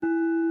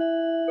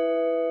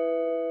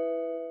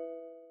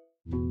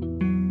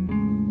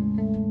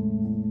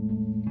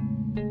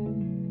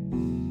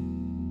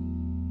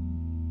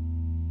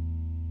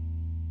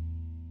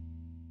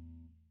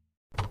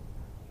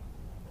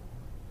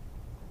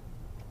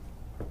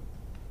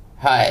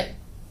Hi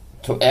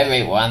to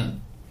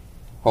everyone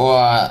who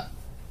are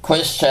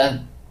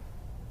Christian,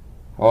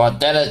 who are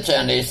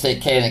diligently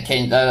seeking the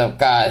kingdom of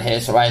God,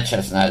 His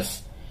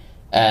righteousness,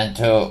 and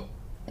to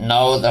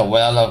know the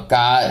will of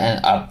God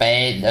and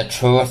obey the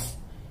truth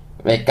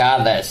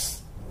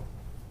regardless.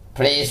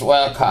 Please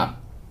welcome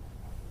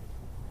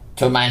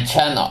to my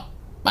channel.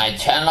 My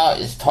channel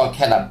is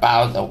talking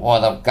about the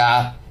Word of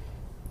God,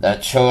 the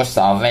true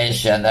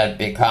salvation that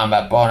become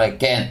a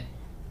born-again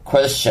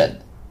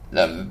Christian,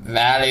 the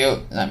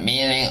value, the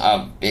meaning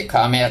of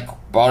becoming a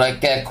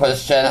born-again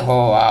Christian who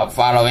are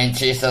following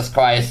Jesus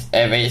Christ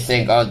every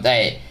single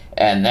day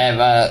and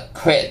never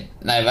quit,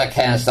 never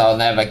cancel,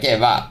 never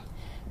give up,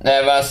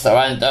 never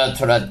surrender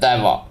to the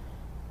devil.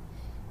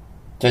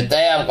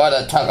 Today I'm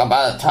going to talk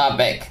about a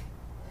topic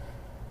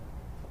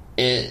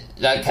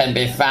that can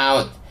be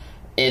found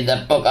in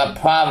the book of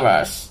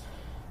Proverbs,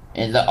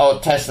 in the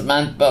Old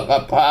Testament book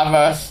of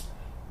Proverbs,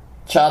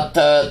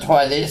 chapter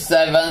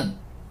 27,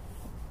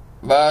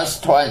 verse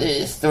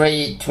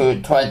 23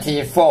 to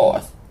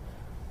 24.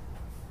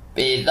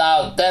 Be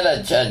thou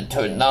diligent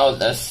to know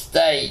the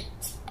state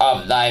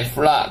of thy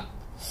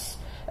flocks,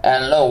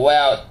 and look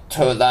well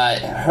to thy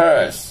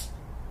herds,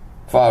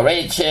 for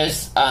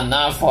riches are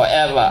not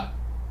forever,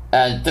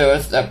 and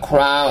doth the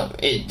crown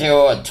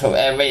endure to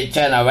every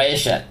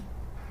generation.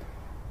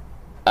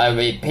 I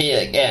repeat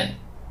again.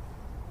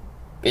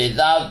 Be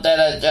thou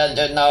diligent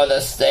to know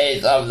the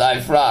state of thy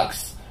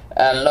flocks,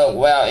 and look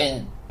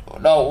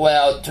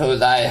well to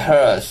thy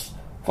herds,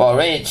 for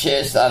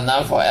riches are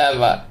not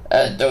forever,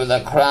 and do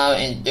the crown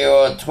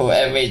endure to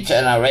every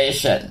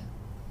generation.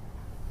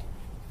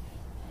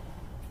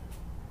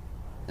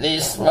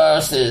 These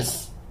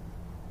verses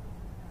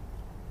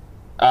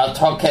are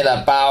talking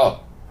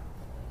about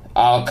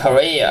our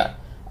career,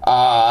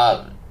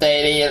 our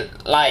daily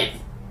life,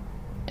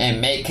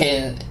 in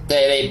making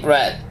daily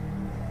bread,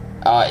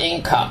 our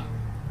income.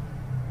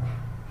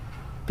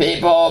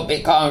 People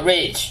become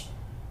rich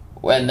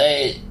when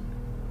they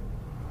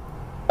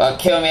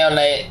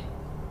accumulate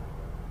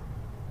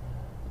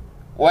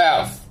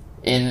wealth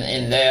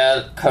in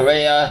their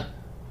career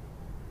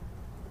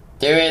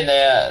during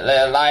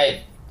their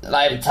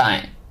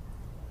lifetime.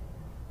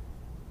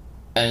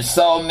 And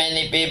so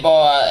many people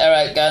are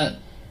arrogant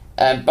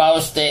and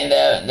boasting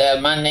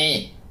their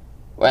money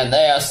when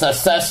they are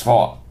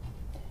successful.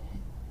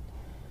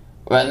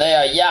 When they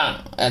are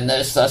young and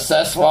they're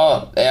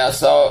successful, they are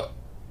so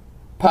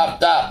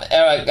puffed up,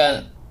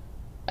 arrogant,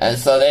 and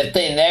so they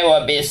think they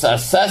will be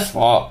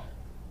successful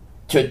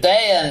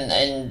today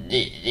and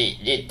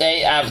the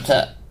day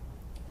after.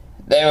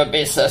 They will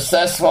be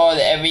successful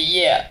every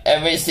year,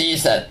 every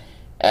season,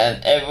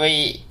 and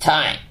every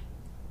time.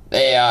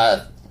 They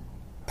are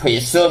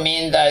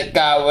presuming that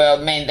God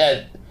will make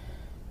them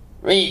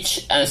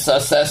rich and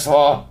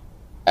successful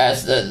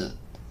as the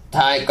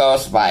time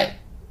goes by.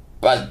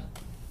 But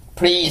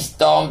please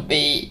don't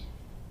be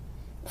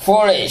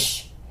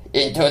foolish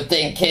into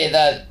thinking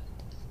that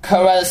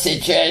current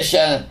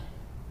situation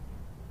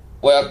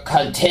will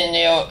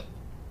continue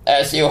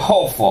as you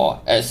hope for,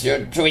 as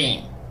you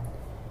dream.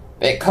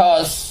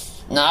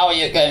 Because now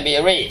you can be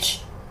rich.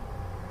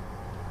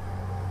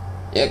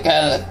 You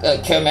can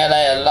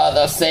accumulate a lot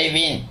of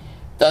saving.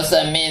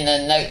 Doesn't mean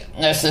that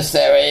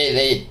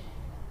necessarily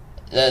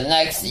the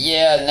next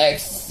year,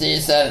 next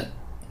season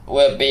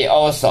will be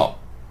also.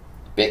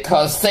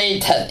 Because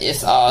Satan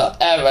is our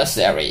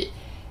adversary.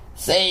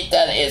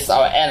 Satan is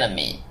our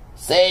enemy.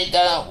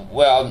 Satan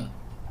will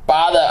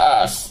bother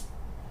us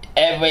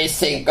every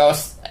single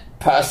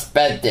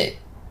perspective,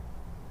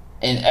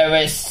 in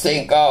every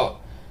single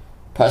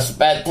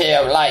perspective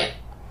of life.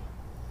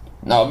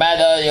 No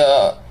matter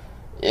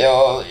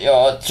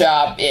your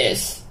job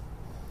is,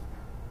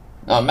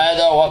 no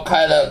matter what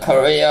kind of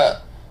career,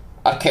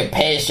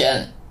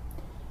 occupation,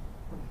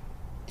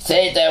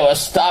 Satan will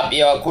stop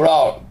your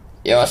growth,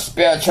 your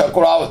spiritual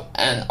growth,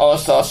 and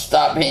also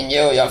stopping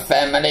you, your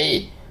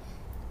family,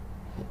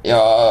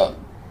 your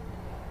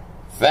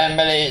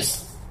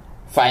family's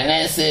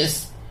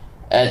finances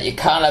and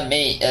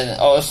economy, and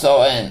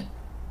also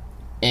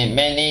in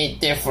many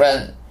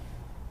different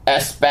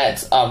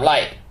aspects of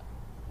life.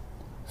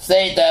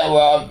 Satan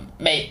will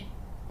make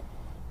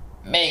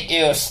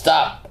you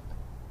stop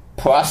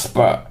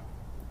prosper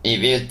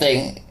if you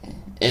think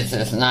it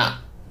is not.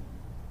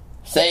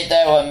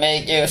 Satan will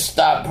make you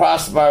stop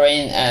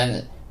prospering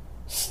and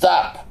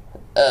stop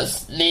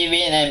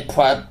living a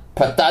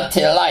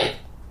productive life.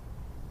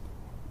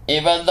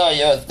 Even though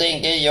you're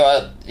thinking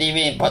you're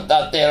living a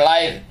productive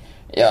life,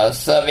 you're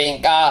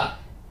serving God,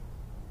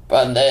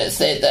 but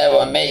Satan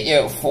will make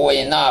you fool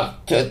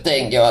enough to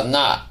think you're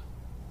not.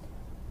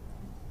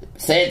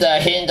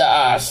 Satan hinders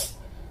us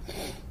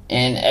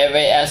in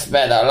every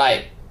aspect of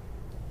life.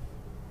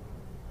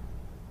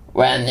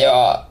 When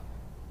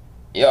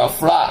your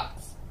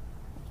flocks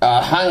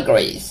are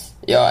hungry,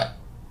 your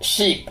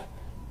sheep,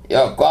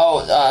 your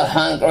goats are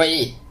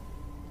hungry,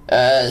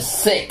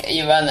 sick,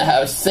 even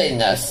have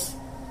sickness.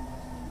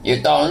 You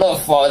don't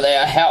look for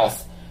their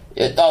health.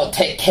 You don't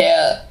take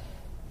care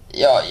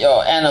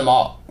your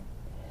animal.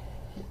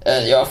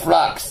 and your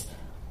flocks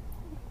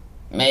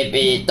may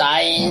be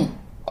dying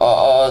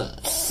or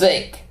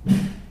sick,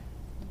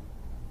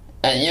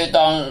 and you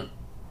don't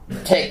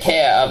take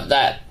care of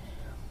that,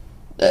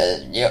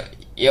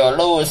 you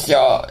lose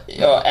your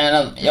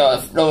animal, you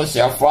lose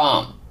your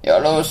farm, you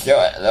lose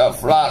your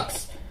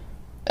flocks,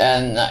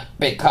 and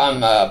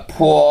become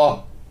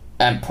poor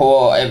and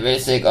poor every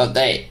single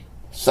day.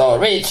 So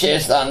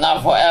riches are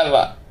not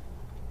forever.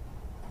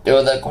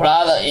 Do the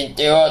crowd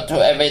endure to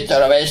every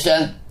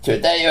generation?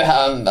 Today you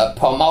have a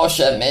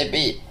promotion,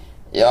 maybe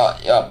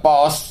your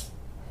boss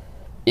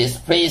is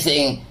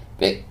pleasing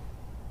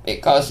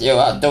because you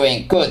are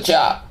doing good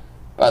job,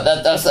 but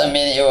that doesn't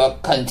mean you will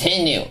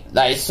continue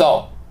like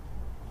so.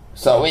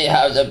 So we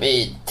have to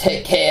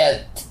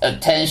pay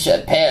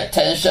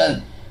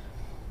attention,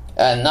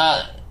 and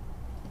not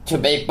to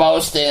be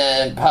boasting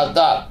and puffed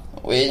up.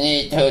 We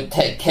need to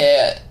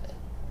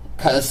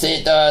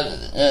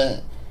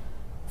consider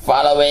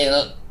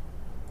following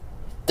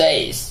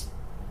days,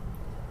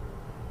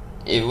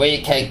 if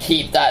we can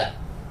keep that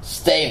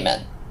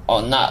statement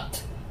or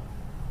not.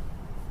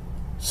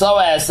 So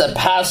as a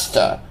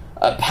pastor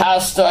in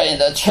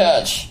the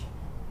church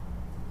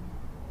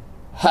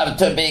have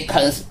to be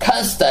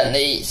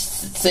constantly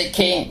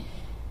seeking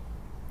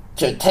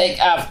to take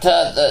after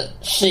the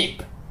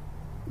sheep.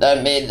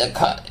 That means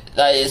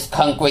that is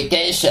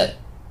congregation.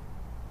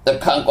 The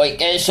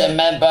congregation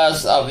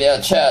members of your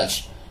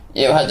church,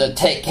 you have to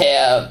take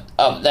care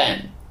of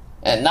them,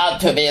 and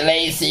not to be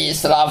lazy,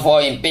 slothful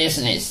in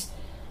business.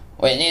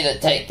 We need to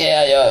take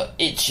care of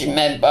each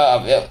member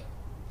of your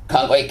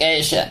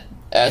congregation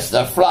as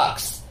the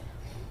flocks,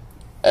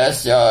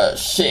 as your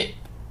sheep.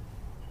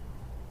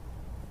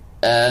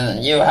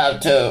 And you have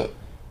to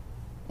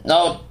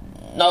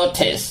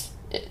notice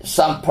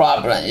some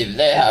problem. If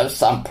they have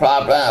some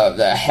problem of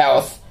the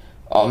health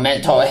or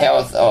mental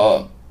health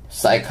or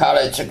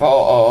psychological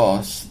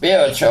or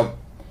spiritual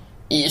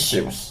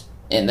issues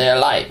in their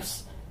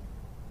lives,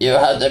 you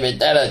have to be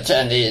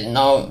diligently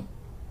know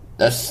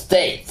the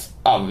state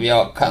of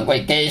your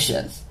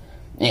congregations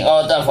in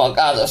order for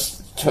God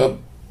to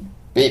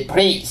be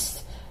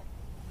pleased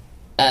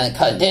and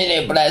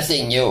continue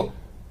blessing you,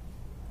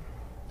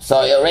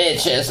 so your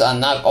riches are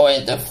not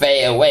going to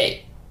fade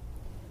away.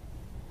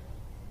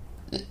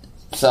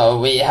 So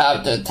we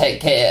have to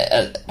take care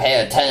and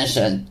pay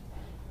attention,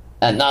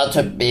 and not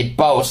to be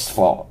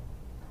boastful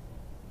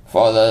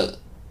for the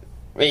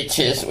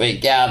riches we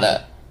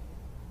gather.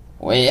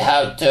 We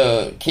have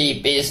to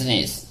keep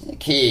business,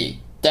 keep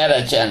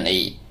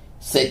diligently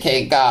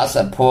seeking God's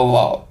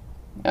approval,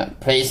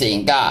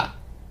 pleasing God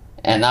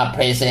and not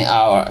pleasing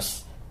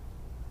ours.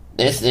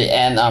 This is the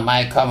end of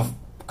my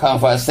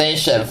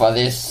conversation for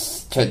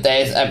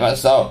today's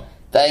episode.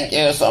 Thank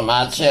you so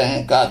much,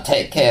 and God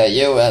take care of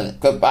you, and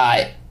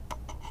goodbye.